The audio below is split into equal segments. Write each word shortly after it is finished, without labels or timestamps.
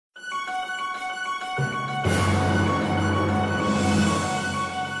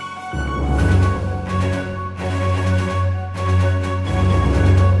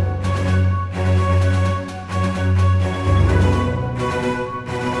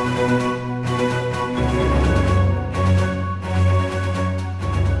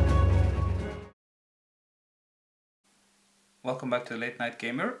Welcome back to the Late Night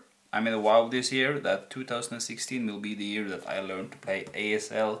Gamer. I made a vow this year that 2016 will be the year that I learn to play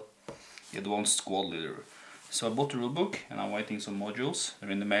ASL, the Advanced Squad Leader. So I bought the rulebook and I'm waiting some modules,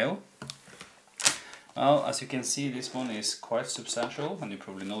 they're in the mail. Well, as you can see, this one is quite substantial and you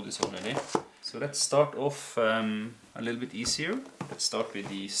probably know this already. So let's start off a little bit easier. Let's start with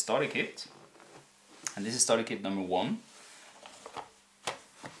the starter kit. And this is starter kit number 1.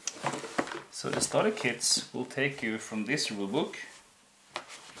 So the starter kits will take you from this rulebook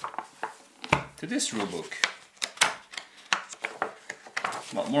to this rulebook.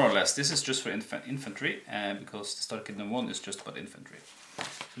 Well, more or less, this is just for infantry, because the starter kit number 1 is just about infantry.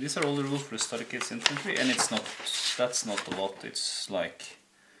 So these are all the rules for the starter kit's infantry, and that's not a lot. It's like,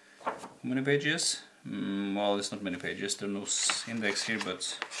 how many pages? Well, it's not many pages. There's no index here,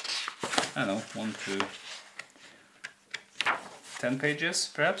 but I don't know, 1 to 10 pages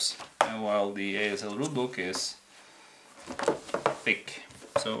perhaps, while the ASL rulebook is thick.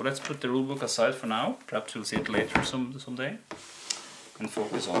 So let's put the rulebook aside for now, perhaps we'll see it later someday, and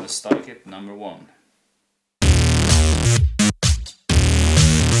focus on the starter kit number 1.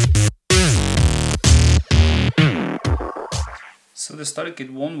 So the starter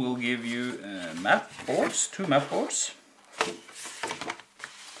kit 1 will give you map boards, 2 map boards to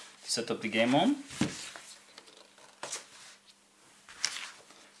set up the game on.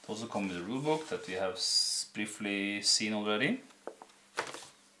 It also comes with a rulebook that we have briefly seen already.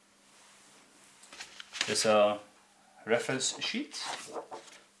 There's a reference sheet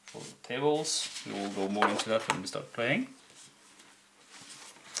for the tables. We will go more into that when we start playing.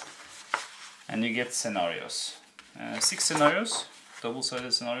 And you get scenarios. 6 scenarios,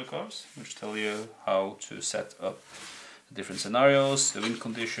 double-sided scenario cards, which tell you how to set up the different scenarios, the wind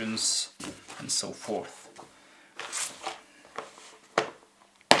conditions, and so forth.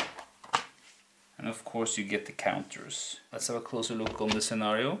 And of course you get the counters. Let's have a closer look on the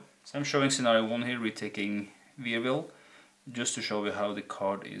scenario. So I'm showing scenario 1 here, retaking Vierville, just to show you how the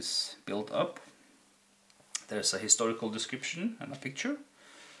card is built up. There's a historical description and a picture.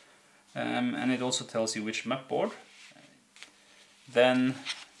 And it also tells you which map board. Then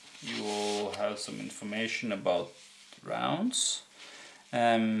you will have some information about rounds.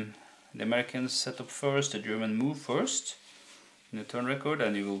 The Americans set up first, the German move first in the turn record,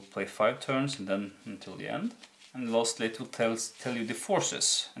 and you will play 5 turns and then until the end. And lastly it will tell you the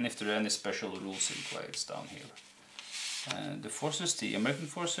forces, and if there are any special rules in play, it's down here. The forces, the American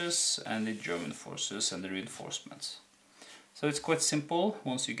forces and the German forces and the reinforcements. So it's quite simple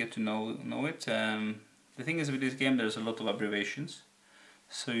once you get to know it. The thing is, with this game there's a lot of abbreviations,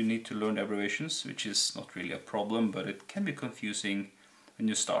 so you need to learn the abbreviations, which is not really a problem, but it can be confusing when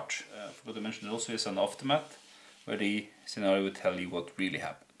you start. I forgot to mention there also is an aftermath, where the scenario will tell you what really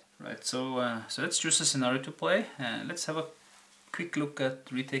happened. Right, so let's choose a scenario to play. Let's have a quick look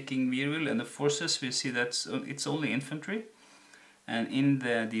at retaking Vierville and the forces. We see that it's only infantry, and in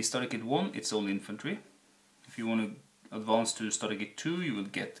the starter kit 1 it's only infantry. If you want to advance to starter kit 2 you will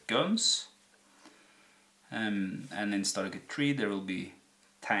get guns, and in starter kit 3 there will be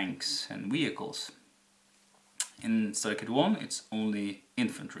tanks and vehicles. In starter kit 1 it's only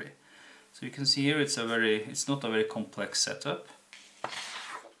infantry. So you can see here it's not a very complex setup.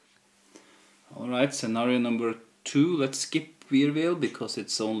 Alright, scenario number 2, let's skip Vierville because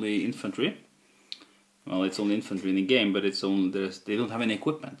it's only infantry. Well, it's only infantry in the game, but they don't have any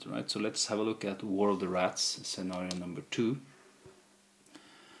equipment, right? So let's have a look at War of the Rats, scenario number 2.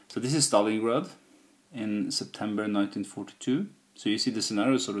 So this is Stalingrad in September 1942. So you see the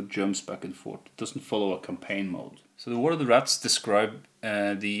scenario sort of jumps back and forth. It doesn't follow a campaign mode. So the War of the Rats describe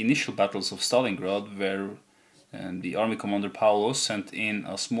the initial battles of Stalingrad, where the army commander Paolo sent in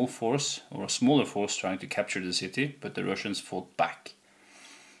a small force, or a smaller force, trying to capture the city, but the Russians fought back.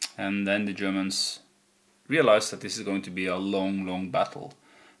 And then the Germans realized that this is going to be a long battle.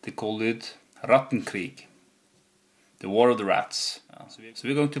 They called it Rattenkrieg, the War of the Rats. So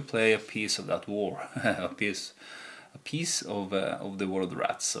we're going to play a piece of that war, a piece of the War of the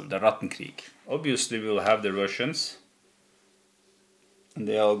Rats, of the Rattenkrieg. Obviously we will have the Russians, and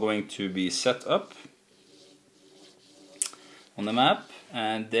they are going to be set up on the map,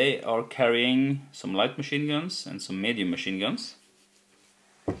 and they are carrying some light machine guns and some medium machine guns.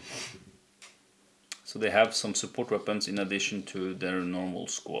 So they have some support weapons in addition to their normal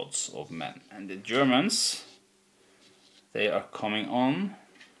squads of men. And the Germans, they are coming on,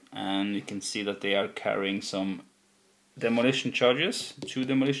 and you can see that they are carrying some demolition charges, 2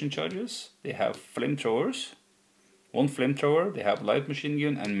 demolition charges. They have flamethrowers, 1 flamethrower, they have light machine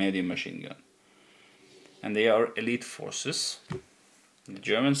gun and medium machine gun. And they are elite forces. The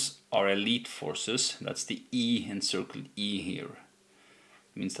Germans are elite forces. That's the E encircled E here.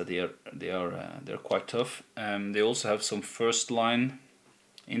 It means that they're quite tough. They also have some first line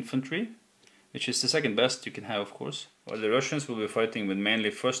infantry, which is the second best you can have, of course. While the Russians will be fighting with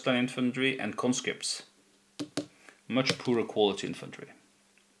mainly first line infantry and conscripts. Much poorer quality infantry.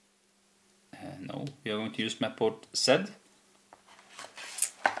 No, we are going to use map port Z.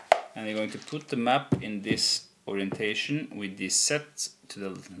 And you're going to put the map in this orientation with the set to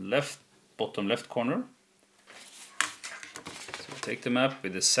the left, bottom left corner. So take the map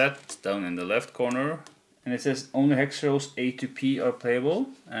with the set down in the left corner, and it says only hex rows A to P are playable,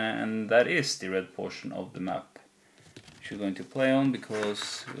 and that is the red portion of the map which you're going to play on,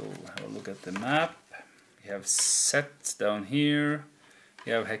 because we'll have a look at the map. You have set down here,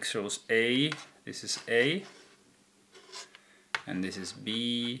 you have hex rows A, this is A, and this is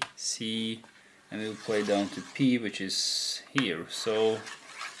B, C, and we'll play down to P, which is here. So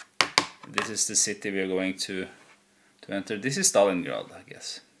this is the city we are going to enter. This is Stalingrad, I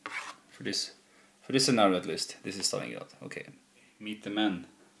guess. For this scenario at least, this is Stalingrad. Okay, meet the men.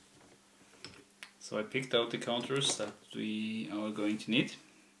 So I picked out the counters that we are going to need.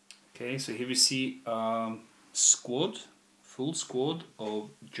 Okay, so here we see a squad, full squad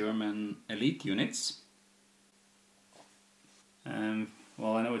of German elite units.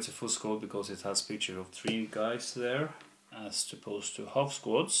 Well, I know it's a full squad because it has a picture of 3 guys there, as opposed to half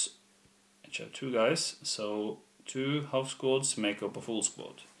squads, which have 2 guys. So 2 half squads make up a full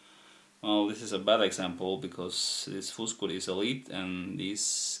squad. Well, this is a bad example because this full squad is elite and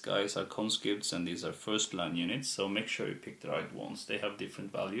these guys are conscripts and these are first line units. So make sure you pick the right ones. They have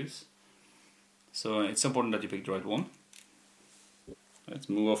different values. So it's important that you pick the right one. Let's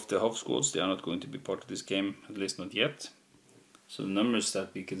move off the half squads. They are not going to be part of this game, at least not yet. So the numbers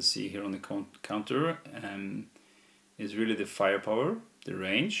that we can see here on the counter is really the firepower, the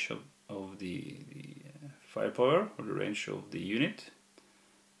range of the firepower, or the range of the unit,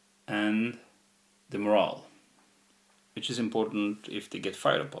 and the morale, which is important if they get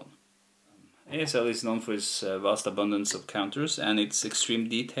fired upon. ASL is known for its vast abundance of counters and its extreme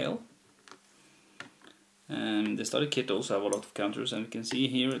detail. The starter kit also have a lot of counters, and you can see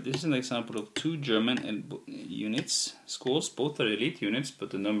here, this is an example of 2 German units, squads. Both are elite units, but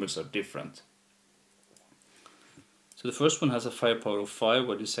the numbers are different. So the first one has a firepower of 5,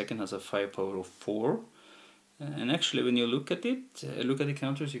 while the second has a firepower of 4. And actually, when you look at it, look at the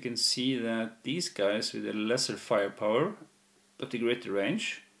counters, you can see that these guys with a lesser firepower, but the greater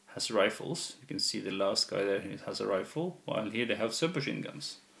range, has rifles. You can see the last guy there has a rifle, while here they have submachine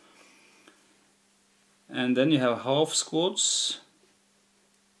guns. And then you have half squads,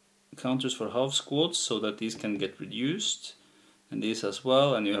 counters for half squads, so that these can get reduced, and these as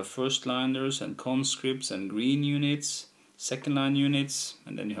well. And you have first liners and conscripts and green units, second line units,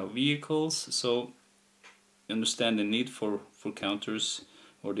 and then you have vehicles. So you understand the need for counters,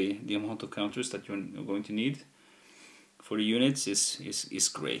 or the amount of counters that you're going to need for the units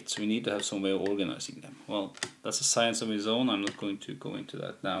is great. So you need to have some way of organizing them. Well, that's a science of its own. I'm not going to go into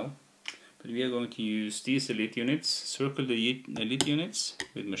that now. But we are going to use these elite units, circle the elite units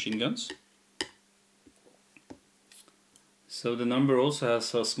with machine guns. So the number also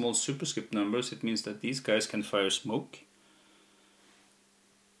has a small superscript numbers. It means that these guys can fire smoke.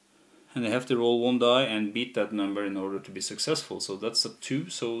 And they have to roll 1 die and beat that number in order to be successful. So that's a 2.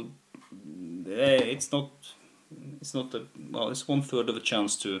 So it's not well, it's 1/3 of a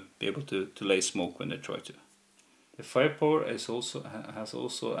chance to be able to lay smoke when they try to. The firepower has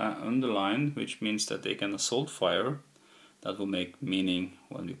also an underline, which means that they can assault fire. That will make meaning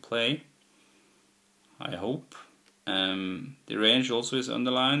when we play, I hope. The range also is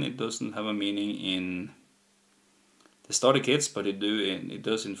underlined. It doesn't have a meaning in the starter kits, but it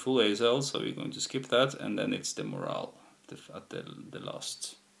does in full ASL, so we're going to skip that. And then it's the morale at the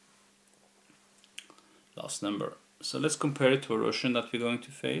last number. So let's compare it to a Russian that we're going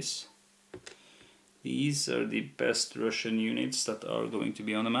to face. These are the best Russian units that are going to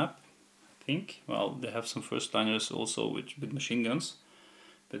be on the map, I think. Well, they have some first liners also with machine guns,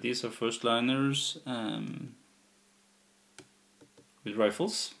 but these are first liners with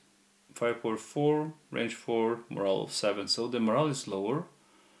rifles. Firepower 4, range 4, morale of 7. So the morale is lower.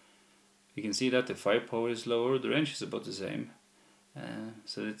 You can see that the firepower is lower, the range is about the same.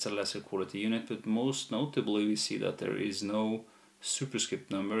 So it's a lesser quality unit, but most notably we see that there is no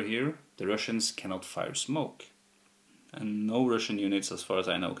superscript number here. The Russians cannot fire smoke, and no Russian units as far as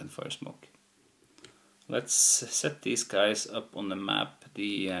I know can fire smoke. Let's set these guys up on the map.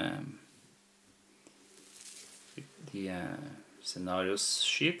 The scenarios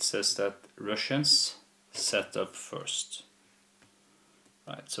sheet says that Russians set up first.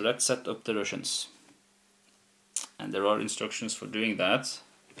 Right, so let's set up the Russians. And there are instructions for doing that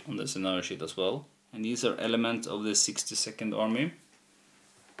on the scenario sheet as well. And these are elements of the 62nd Army.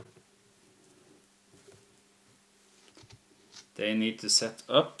 They need to set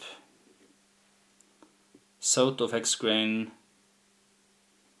up south of hex grain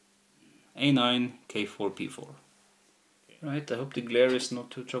A9 K4 P4. Right, I hope the glare is not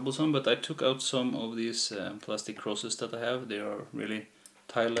too troublesome, but I took out some of these plastic crosses that I have. They are really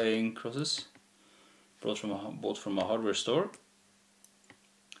tile laying crosses, bought from a hardware store.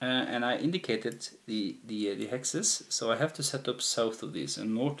 And I indicated the hexes, so I have to set up south of these,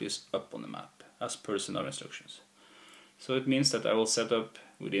 and north is up on the map, as per scenario instructions. So it means that I will set up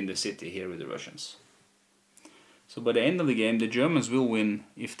within the city here with the Russians. So by the end of the game, the Germans will win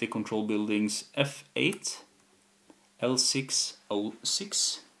if they control buildings F8,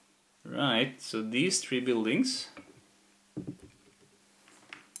 L606. Right, so these three buildings,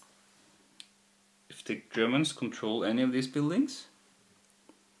 if the Germans control any of these buildings,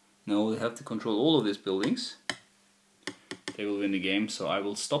 no, they have to control all of these buildings, they will win the game. So I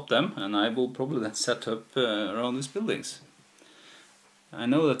will stop them, and I will probably then set up around these buildings. I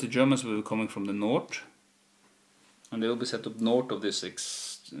know that the Germans will be coming from the north, and they will be set up north of these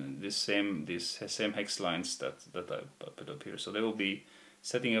same hex lines that I put up here. So they will be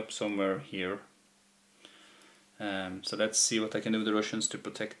setting up somewhere here. So let's see what I can do with the Russians to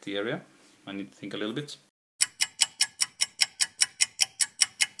protect the area. I need to think a little bit.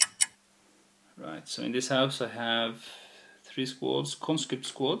 Right, so in this house I have 3 squads, conscript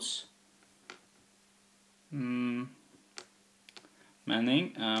squads. Manning,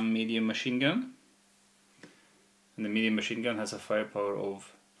 medium machine gun. And the medium machine gun has a firepower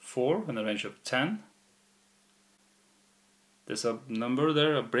of 4 and a range of 10. There's a number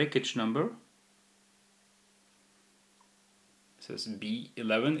there, a breakage number. It says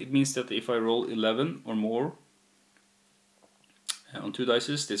B11. It means that if I roll 11 or more on 2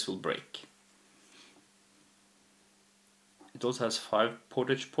 dices, this will break. It also has 5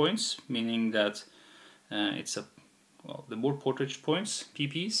 portage points, meaning that the more portage points,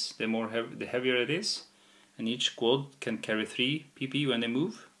 PPs, the heavier it is, and each squad can carry 3 PP when they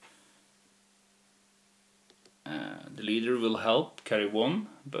move. The leader will help carry 1,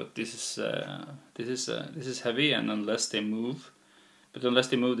 but this is heavy, and unless they move,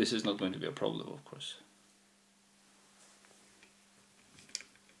 this is not going to be a problem, of course.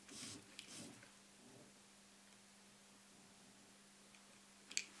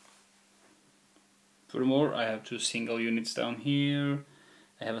 Furthermore, I have 2 single units down here.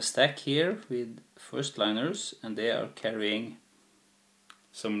 I have a stack here with first liners, and they are carrying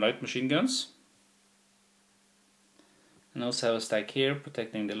some light machine guns. And I also have a stack here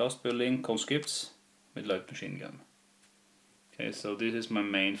protecting the last building, conscripts with light machine gun. Okay, so this is my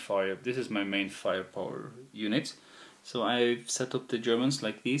main firepower unit. So I've set up the Germans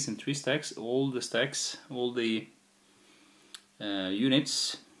like these in 3 stacks. All the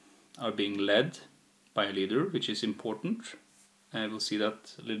units are being led by a leader, which is important. I will see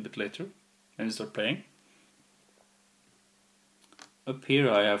that a little bit later when we start playing. Up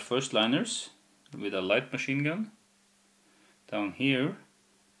here I have first liners with a light machine gun. Down here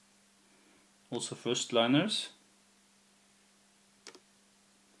also first liners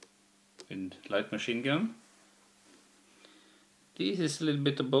with light machine gun. This is a little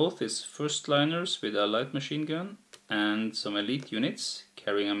bit of both. It's first liners with a light machine gun and some elite units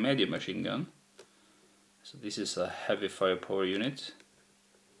carrying a medium machine gun. So this is a heavy firepower unit.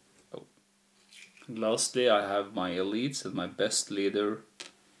 And lastly, I have my elites and my best leader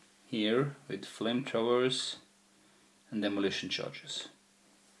here with flamethrowers and demolition charges.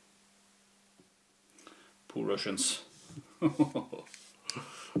 Poor Russians.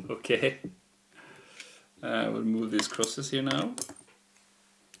 Okay. We'll move these crosses here now.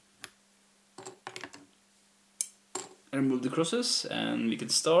 Remove the crosses, and we can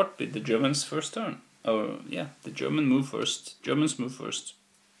start with the Germans' first turn. Oh yeah, the Germans move first.